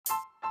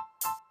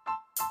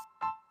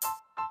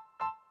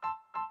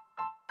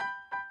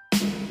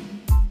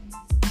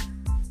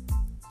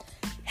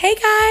Hey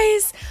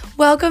guys,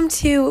 welcome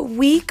to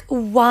week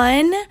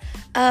 1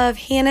 of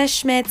Hannah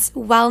Schmidt's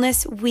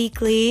Wellness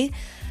Weekly.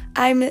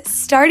 I'm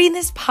starting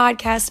this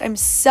podcast. I'm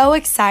so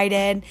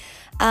excited,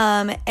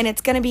 and it's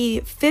going to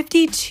be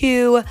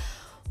 52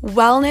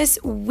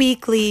 wellness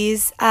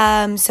weeklies.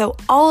 So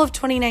all of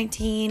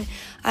 2019,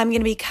 I'm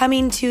going to be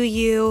coming to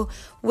you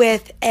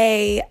with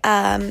a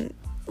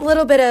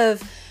little bit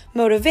of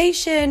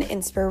motivation,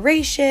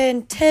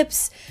 inspiration,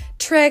 tips,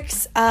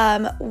 tricks,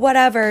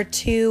 whatever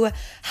to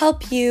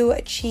help you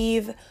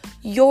achieve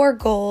your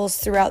goals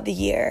throughout the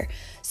year.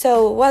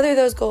 So whether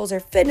those goals are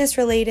fitness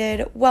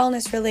related,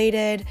 wellness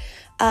related,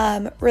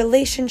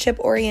 relationship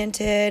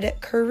oriented,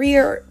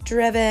 career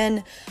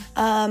driven,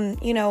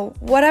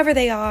 whatever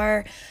they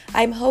are,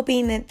 I'm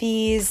hoping that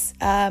these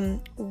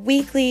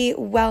weekly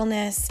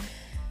wellness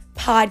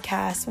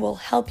podcasts will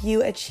help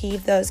you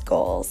achieve those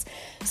goals.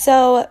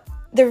 So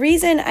the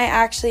reason I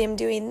actually am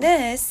doing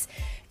this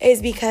is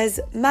because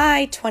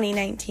my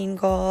 2019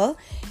 goal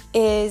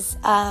is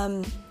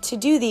to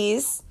do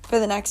these for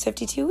the next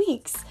 52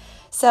 weeks.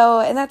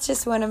 And that's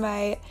just one of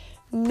my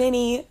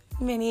many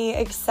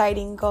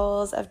exciting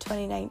goals of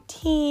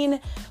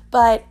 2019.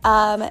 But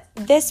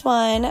this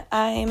one,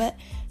 I'm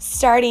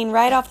starting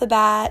right off the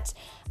bat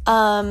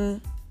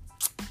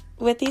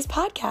with these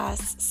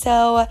podcasts.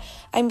 So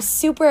I'm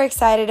super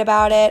excited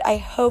about it. I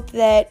hope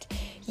that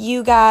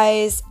you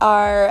guys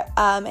are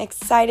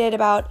excited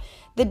about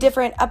the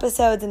different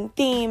episodes and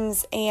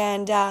themes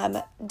and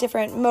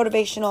different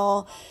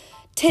motivational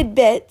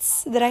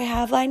tidbits that I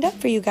have lined up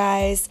for you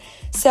guys.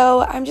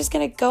 So I'm just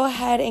going to go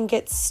ahead and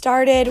get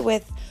started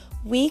with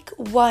week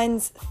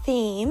 1's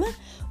theme,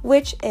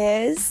 which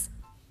is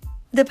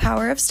the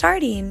power of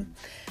starting.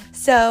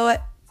 So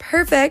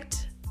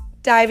perfect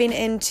diving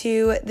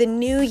into the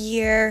new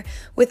year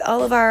with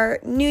all of our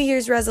New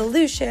Year's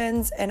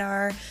resolutions and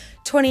our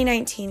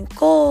 2019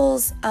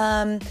 goals.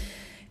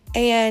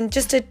 And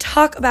just to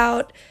talk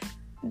about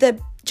the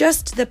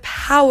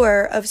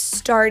power of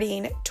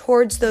starting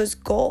towards those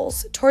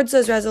goals, towards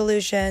those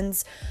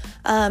resolutions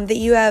that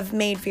you have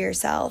made for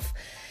yourself.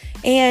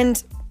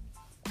 And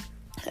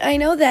I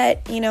know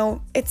that,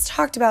 it's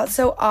talked about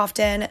so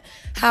often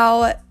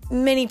how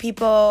many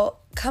people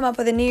come up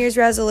with a New Year's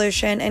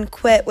resolution and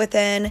quit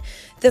within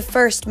the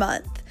first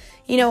month.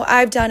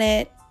 I've done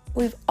it.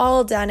 We've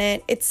all done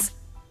it.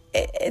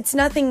 It's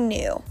nothing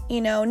new.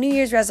 New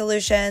Year's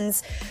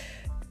resolutions,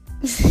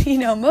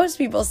 most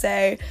people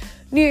say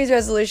New Year's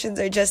resolutions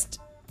are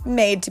just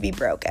made to be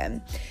broken.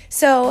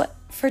 So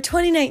for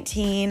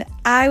 2019,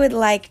 I would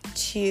like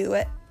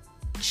to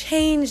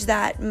change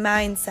that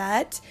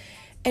mindset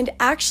and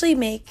actually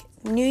make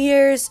New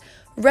Year's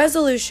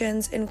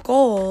resolutions and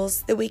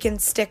goals that we can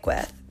stick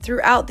with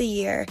throughout the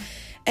year.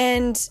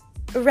 And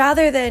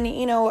rather than,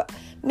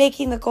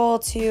 making the goal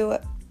to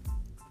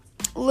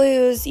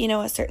lose,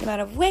 a certain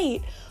amount of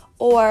weight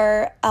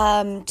or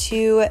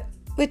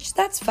which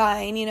that's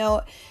fine,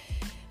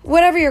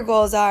 whatever your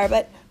goals are,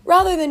 but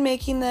rather than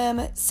making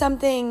them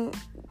something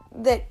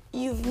that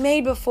you've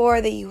made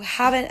before that you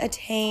haven't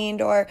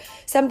attained or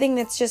something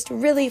that's just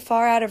really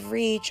far out of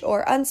reach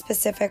or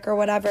unspecific or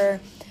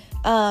whatever,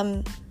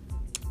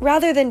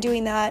 rather than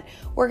doing that,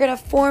 we're going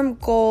to form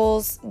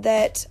goals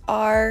that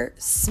are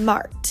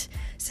SMART.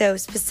 So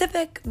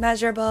specific,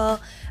 measurable,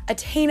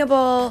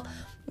 attainable,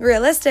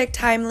 realistic,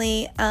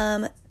 timely.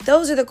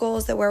 Those are the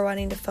goals that we're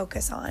wanting to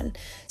focus on.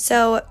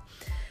 So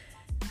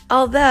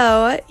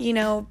although,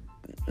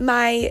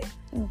 my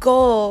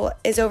goal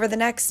is over the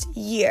next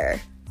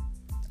year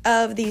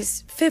of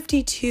these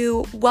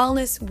 52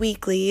 wellness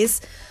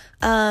weeklies,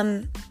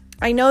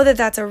 I know that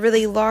that's a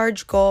really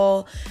large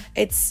goal.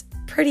 It's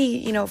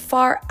pretty,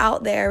 far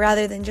out there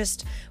rather than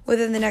just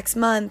within the next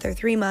month or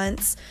 3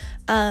 months.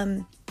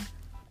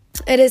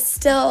 It is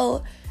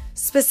still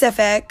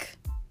specific,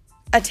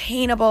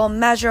 attainable,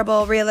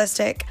 measurable,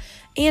 realistic,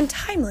 and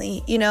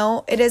timely.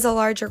 It is a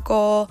larger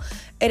goal.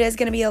 It is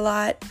going to be a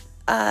lot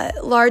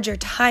larger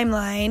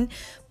timeline,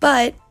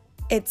 but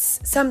it's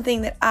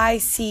something that I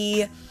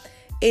see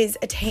is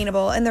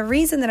attainable. And the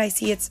reason that I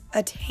see it's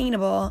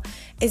attainable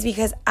is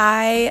because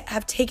I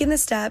have taken the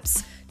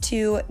steps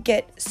to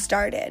get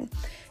started.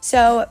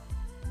 So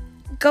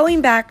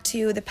going back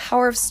to the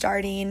power of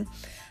starting,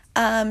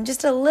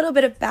 just a little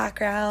bit of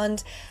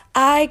background.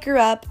 I grew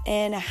up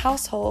in a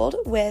household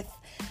with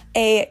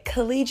a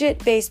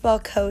collegiate baseball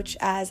coach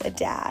as a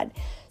dad.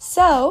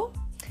 So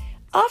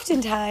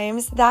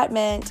oftentimes that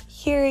meant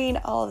hearing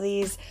all of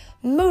these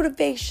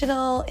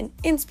motivational and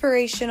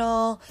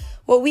inspirational,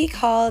 what we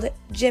called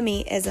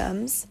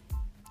Jimmy-isms.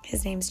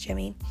 His name's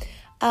Jimmy.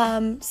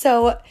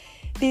 So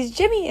these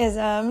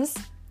Jimmy-isms,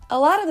 a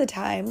lot of the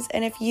times,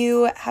 and if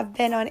you have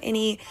been on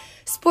any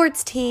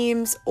sports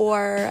teams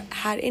or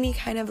had any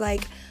kind of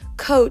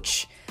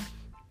coach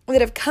that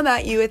have come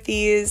at you with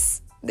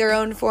their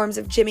own forms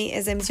of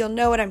Jimmy-isms, you'll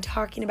know what I'm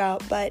talking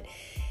about. But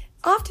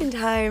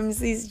oftentimes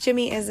these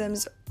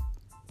Jimmy-isms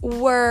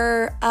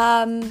were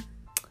a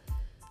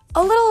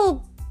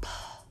little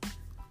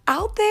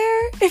out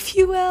there, if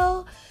you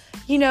will.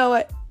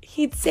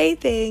 he'd say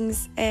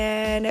things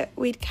and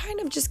we'd kind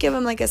of just give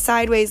him like a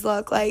sideways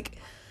look, like,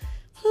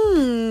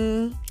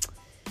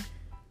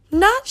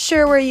 not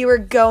sure where you were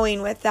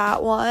going with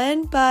that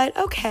one, but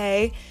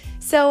okay.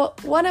 So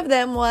one of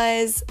them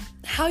was,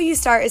 how you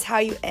start is how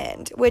you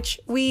end, which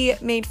we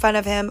made fun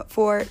of him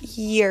for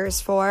years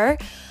for.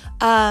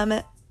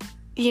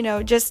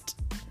 Just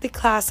the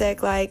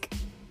classic, like,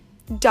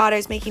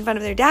 daughters making fun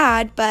of their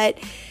dad, but,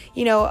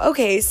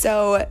 okay,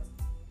 so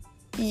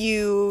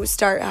you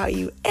start how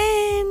you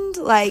end,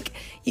 like,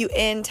 you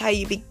end how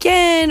you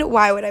begin.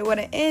 Why would I want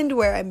to end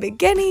where I'm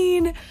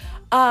beginning?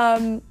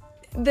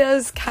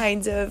 Those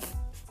kinds of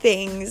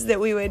things that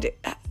we would,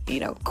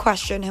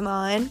 question him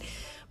on.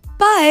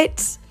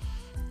 But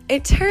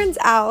it turns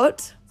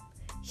out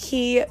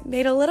he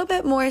made a little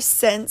bit more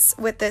sense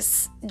with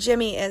this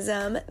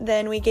Jimmy-ism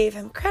than we gave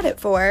him credit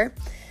for.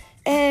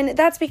 And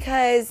that's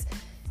because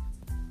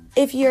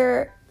if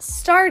you're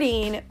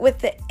starting with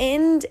the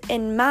end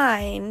in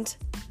mind,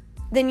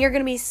 then you're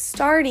going to be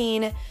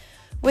starting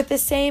with the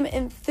same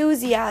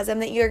enthusiasm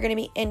that you're going to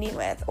be ending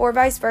with, or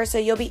vice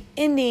versa. You'll be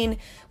ending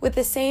with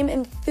the same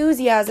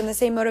enthusiasm, the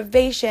same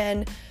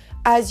motivation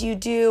as you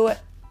do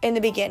in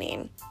the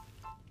beginning.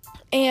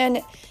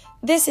 And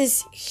this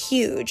is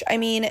huge. I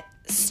mean,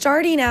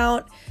 starting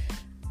out,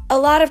 a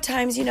lot of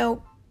times,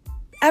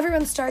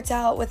 everyone starts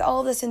out with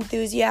all this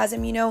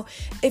enthusiasm.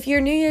 If your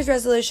New Year's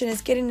resolution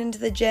is getting into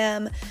the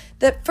gym,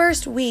 the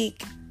first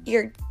week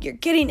you're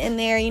getting in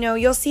there,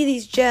 you'll see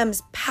these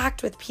gyms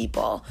packed with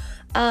people.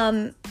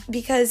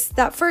 Because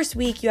that first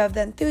week you have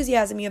the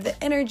enthusiasm, you have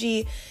the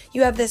energy,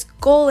 you have this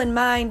goal in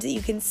mind that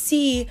you can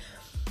see.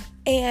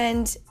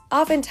 And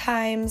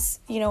oftentimes,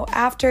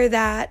 after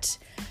that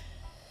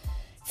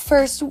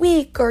first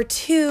week or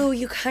two,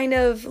 you kind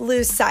of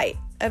lose sight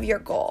of your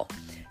goal.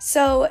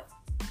 So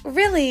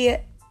really,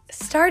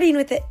 starting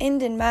with the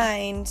end in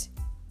mind,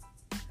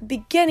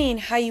 beginning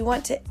how you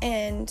want to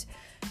end,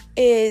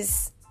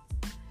 is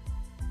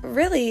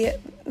really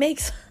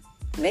makes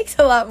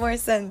a lot more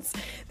sense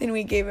than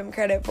we gave him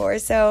credit for.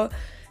 So,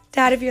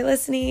 Dad, if you're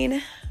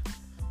listening,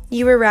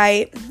 you were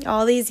right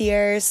all these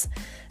years,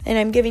 and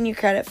I'm giving you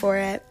credit for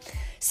it.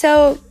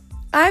 So,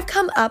 I've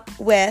come up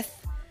with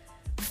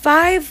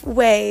 5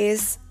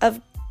 ways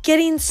of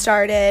getting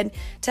started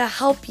to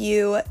help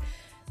you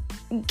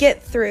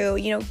get through,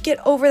 get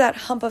over that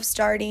hump of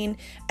starting.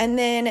 And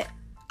then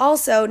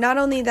also, not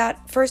only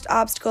that first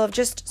obstacle of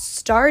just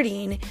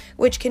starting,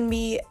 which can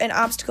be an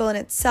obstacle in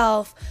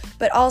itself,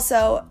 but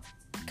also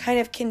kind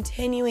of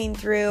continuing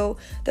through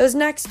those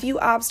next few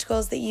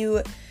obstacles that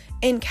you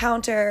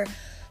encounter,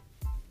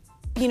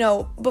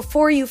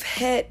 before you've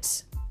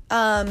hit,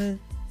 after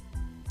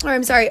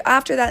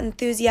that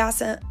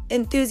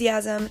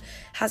enthusiasm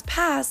has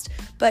passed,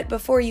 but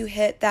before you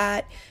hit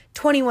that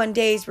 21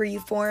 days where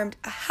you formed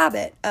a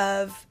habit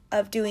of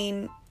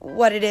doing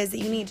what it is that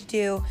you need to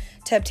do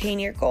to obtain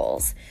your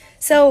goals.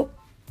 So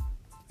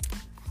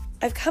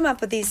I've come up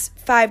with these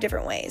 5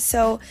 different ways.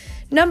 So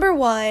number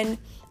 1,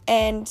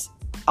 and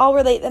I'll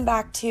relate them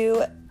back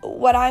to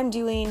what I'm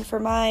doing for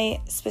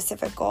my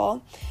specific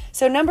goal.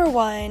 So number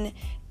 1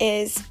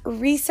 is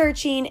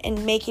researching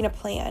and making a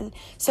plan.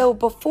 So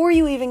before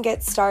you even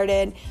get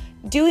started,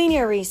 doing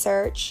your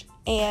research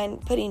and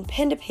putting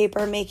pen to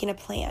paper, making a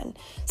plan.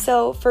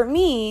 So for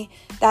me,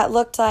 that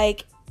looked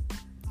like,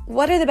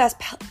 what are the best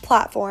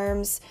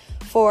platforms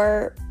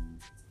for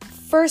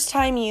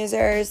first-time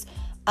users,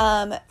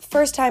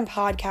 first-time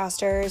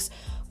podcasters?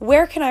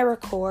 Where can I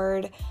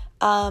record?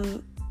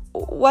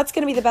 What's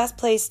going to be the best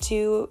place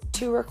to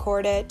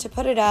record it, to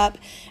put it up?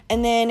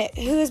 And then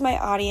who is my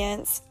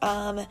audience?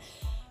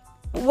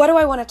 What do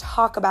I want to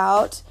talk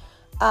about?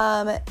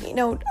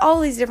 All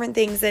these different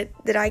things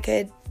that I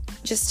could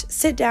just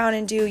sit down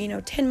and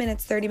do, 10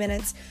 minutes, 30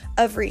 minutes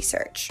of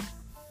research.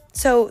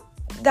 So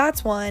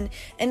that's one.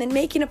 And then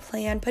making a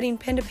plan, putting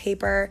pen to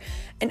paper,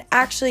 and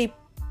actually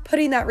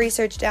putting that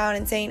research down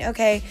and saying,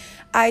 okay,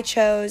 I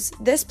chose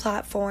this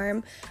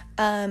platform.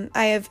 I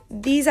have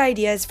these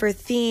ideas for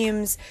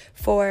themes,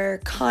 for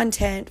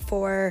content,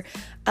 for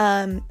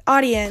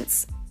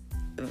audience,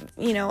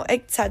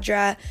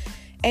 etc.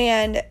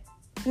 And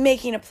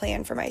making a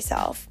plan for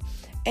myself.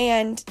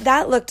 And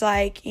that looked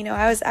like,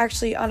 I was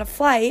actually on a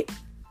flight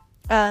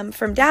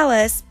from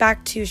Dallas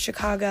back to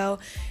Chicago,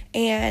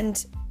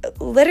 and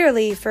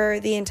literally for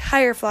the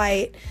entire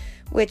flight,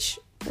 which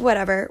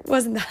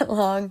wasn't that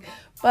long,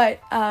 but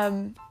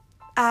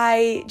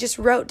I just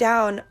wrote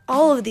down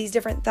all of these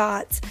different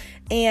thoughts.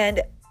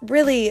 And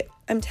really,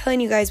 I'm telling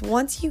you guys,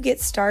 once you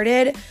get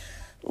started,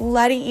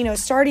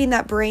 starting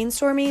that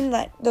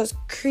brainstorming, those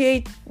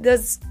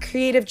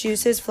creative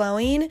juices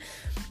flowing,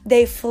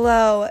 they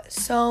flow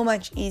so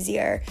much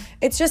easier.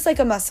 It's just like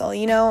a muscle,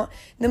 the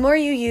more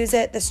you use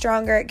it, the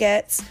stronger it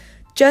gets.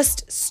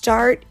 Just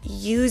start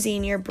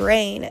using your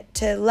brain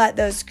to let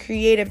those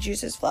creative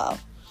juices flow.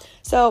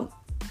 So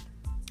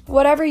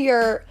whatever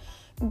your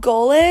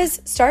goal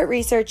is, start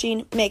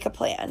researching, make a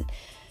plan.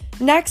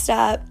 Next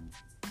up,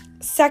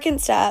 second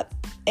step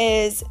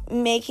is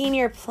making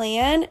your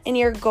plan and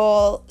your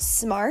goal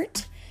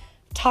SMART.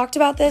 talked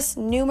about this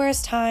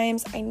numerous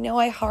times. I know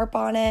I harp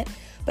on it,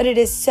 but it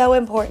is so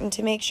important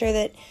to make sure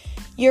that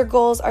your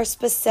goals are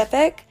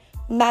specific,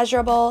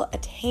 measurable,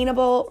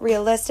 attainable,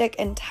 realistic,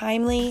 and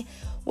timely.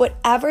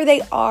 Whatever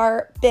they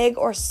are, big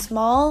or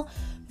small,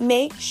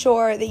 make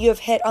sure that you have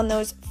hit on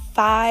those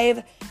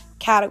 5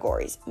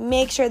 categories.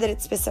 Make sure that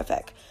it's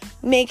specific.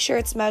 Make sure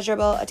it's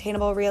measurable,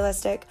 attainable,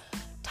 realistic,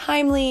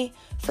 timely.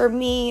 For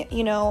me,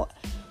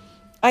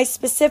 I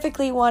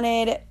specifically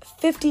wanted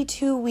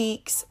 52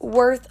 weeks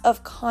worth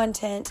of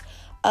content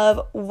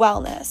of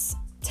wellness,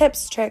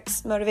 tips,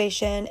 tricks,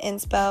 motivation,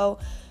 inspo,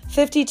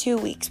 52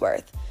 weeks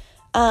worth.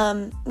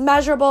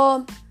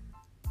 Measurable,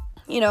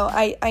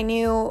 I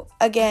knew,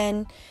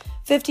 again,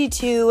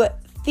 52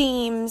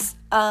 themes,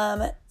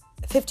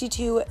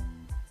 52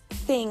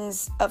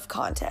 things of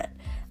content.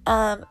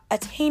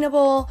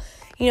 Attainable,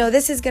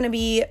 this is going to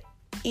be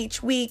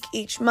each week,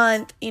 each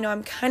month,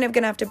 I'm kind of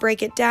going to have to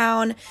break it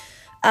down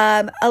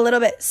a little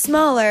bit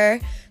smaller.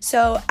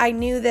 So I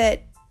knew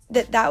that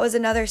was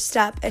another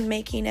step in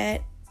making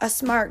it a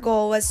SMART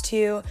goal, was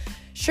to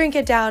shrink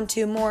it down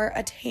to more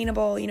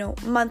attainable,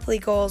 monthly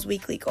goals,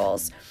 weekly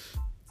goals.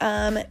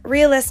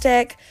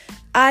 Realistic,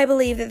 I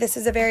believe that this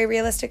is a very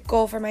realistic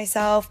goal for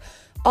myself.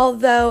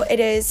 Although it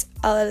is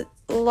a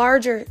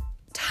larger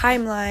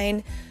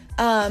timeline,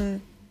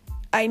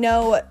 I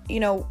know,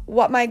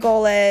 what my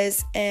goal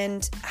is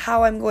and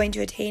how I'm going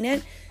to attain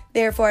it.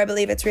 Therefore, I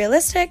believe it's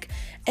realistic.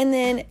 And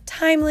then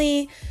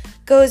timely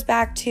goes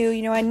back to,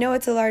 I know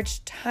it's a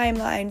large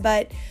timeline,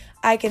 but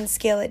I can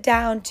scale it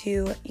down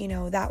to,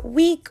 that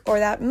week or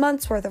that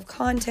month's worth of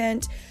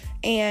content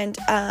and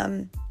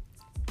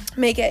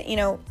make it,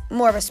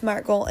 more of a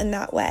SMART goal in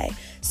that way.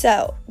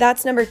 So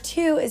that's number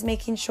 2, is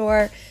making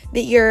sure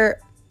that your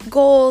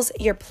goals,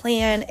 your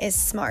plan is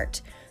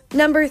SMART.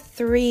 Number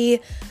 3,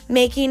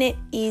 making it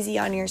easy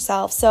on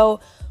yourself. So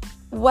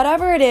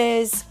whatever it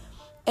is,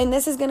 and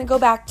this is going to go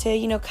back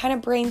to, kind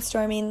of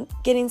brainstorming,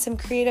 getting some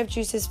creative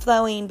juices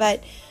flowing,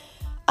 but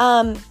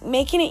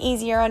making it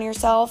easier on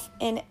yourself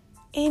in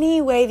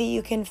any way that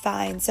you can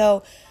find.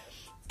 So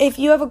if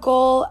you have a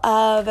goal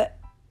of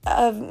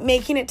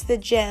making it to the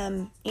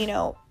gym,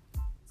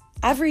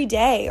 every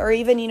day, or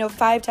even,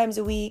 5 times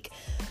a week,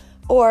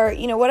 or,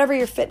 whatever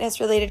your fitness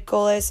related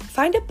goal is,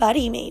 find a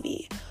buddy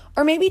maybe,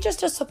 or maybe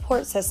just a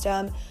support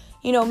system.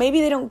 Maybe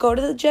they don't go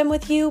to the gym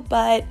with you,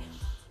 but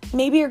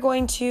maybe you're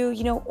going to,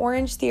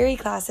 Orange Theory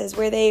classes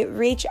where they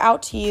reach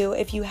out to you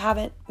if you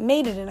haven't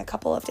made it in a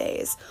couple of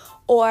days.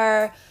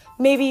 Or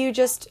maybe you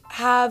just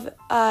have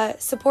a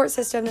support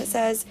system that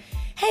says,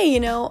 hey,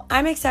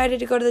 I'm excited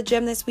to go to the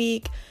gym this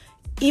week,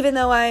 even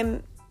though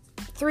I'm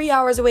 3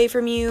 hours away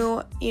from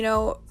you,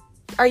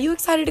 are you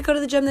excited to go to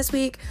the gym this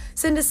week?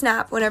 Send a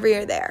snap whenever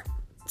you're there.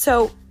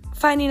 So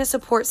finding a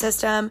support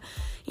system,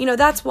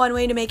 that's one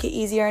way to make it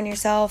easier on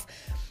yourself.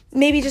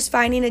 Maybe just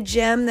finding a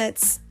gym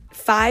that's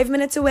 5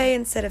 minutes away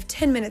instead of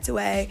 10 minutes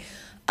away.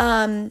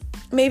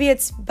 Maybe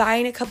it's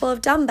buying a couple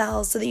of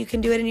dumbbells so that you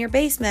can do it in your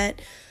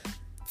basement.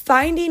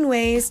 Finding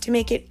ways to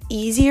make it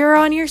easier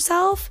on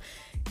yourself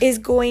is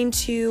going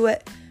to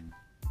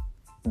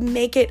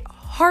make it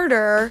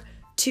harder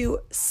to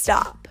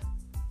stop,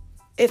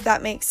 if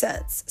that makes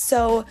sense.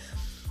 So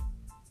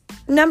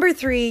number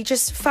 3,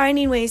 just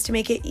finding ways to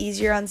make it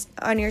easier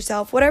on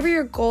yourself. Whatever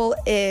your goal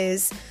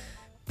is,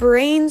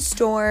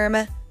 brainstorm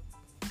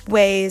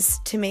ways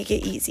to make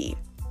it easy.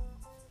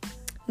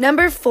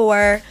 Number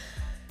 4,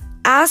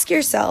 ask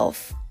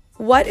yourself,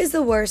 what is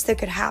the worst that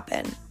could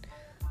happen?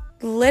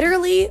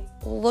 Literally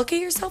look at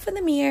yourself in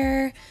the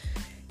mirror,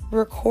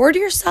 record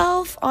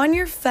yourself on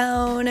your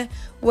phone,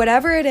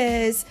 whatever it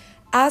is.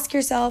 Ask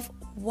yourself,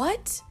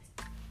 what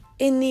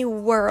in the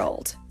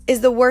world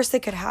is the worst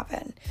that could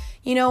happen?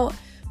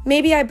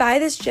 Maybe I buy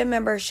this gym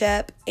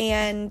membership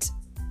and,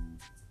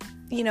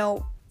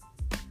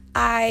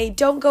 I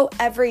don't go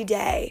every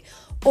day,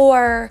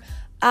 or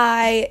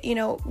I,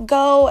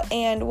 go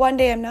and one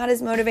day I'm not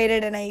as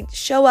motivated and I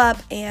show up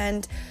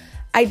and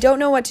I don't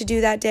know what to do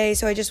that day,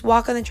 so I just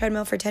walk on the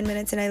treadmill for 10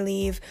 minutes and I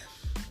leave.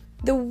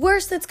 The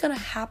worst that's going to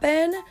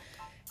happen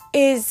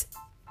is,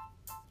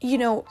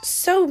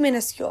 so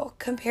minuscule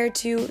compared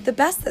to the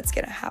best that's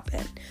going to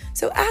happen.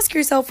 So ask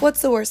yourself,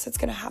 what's the worst that's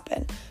going to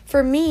happen?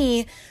 For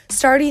me,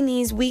 starting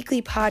these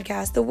weekly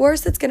podcasts, the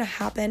worst that's going to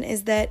happen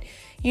is that,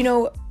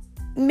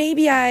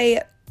 maybe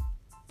I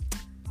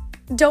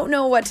don't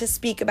know what to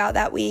speak about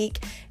that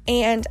week,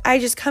 and I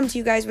just come to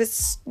you guys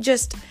with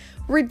just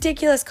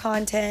ridiculous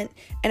content,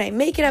 and I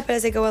make it up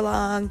as I go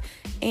along,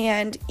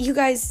 and you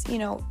guys,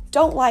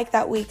 don't like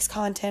that week's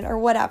content or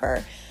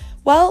whatever.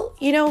 Well,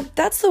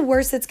 that's the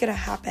worst that's going to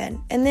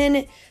happen. And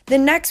then the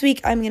next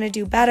week I'm going to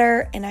do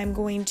better, and I'm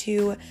going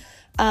to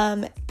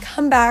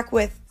come back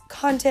with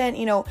content,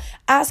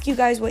 ask you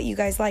guys what you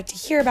guys like to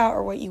hear about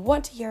or what you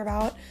want to hear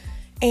about.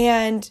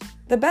 And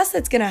the best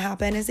that's going to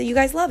happen is that you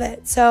guys love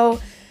it. So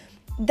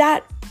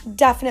that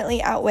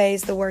definitely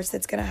outweighs the worst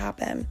that's going to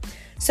happen.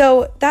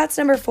 So that's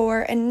number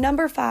 4. And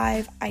number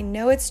 5, I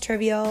know it's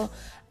trivial.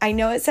 I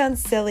know it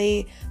sounds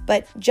silly,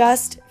 but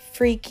just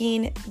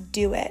freaking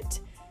do it.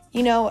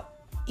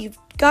 you've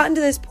gotten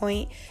to this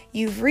point,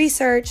 you've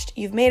researched,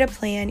 you've made a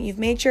plan, you've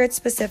made sure it's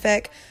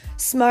specific, a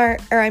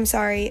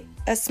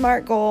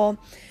smart goal.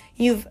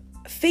 You've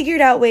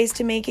figured out ways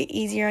to make it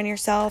easier on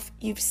yourself.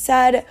 You've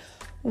said,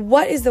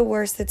 what is the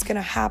worst that's going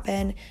to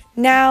happen?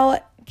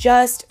 Now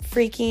just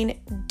freaking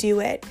do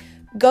it.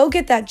 Go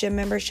get that gym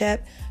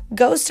membership.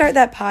 Go start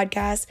that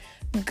podcast.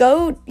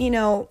 Go,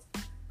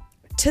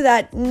 to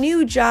that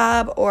new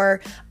job,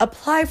 or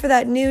apply for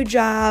that new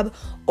job,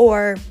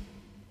 or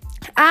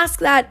ask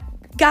that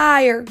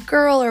guy or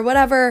girl or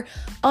whatever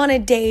on a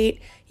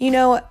date.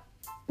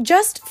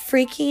 Just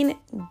freaking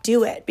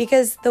do it,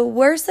 because the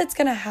worst that's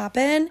going to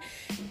happen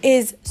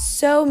is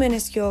so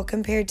minuscule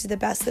compared to the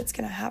best that's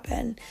going to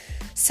happen.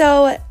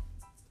 So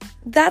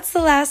that's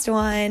the last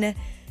one.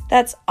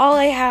 That's all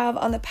I have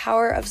on the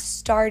power of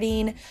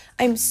starting.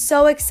 I'm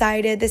so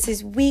excited. This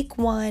is week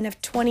 1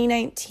 of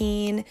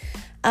 2019.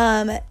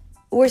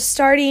 We're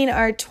starting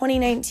our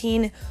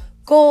 2019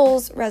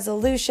 goals,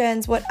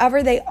 resolutions,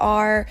 whatever they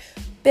are,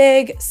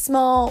 big,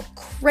 small,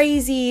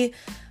 crazy.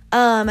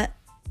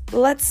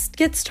 Let's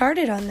get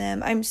started on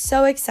them. I'm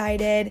so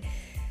excited.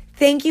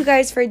 Thank you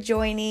guys for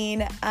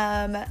joining.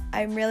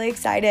 I'm really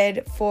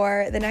excited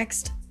for the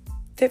next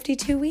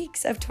 52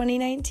 weeks of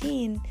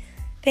 2019.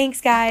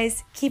 Thanks,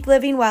 guys. Keep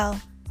living well.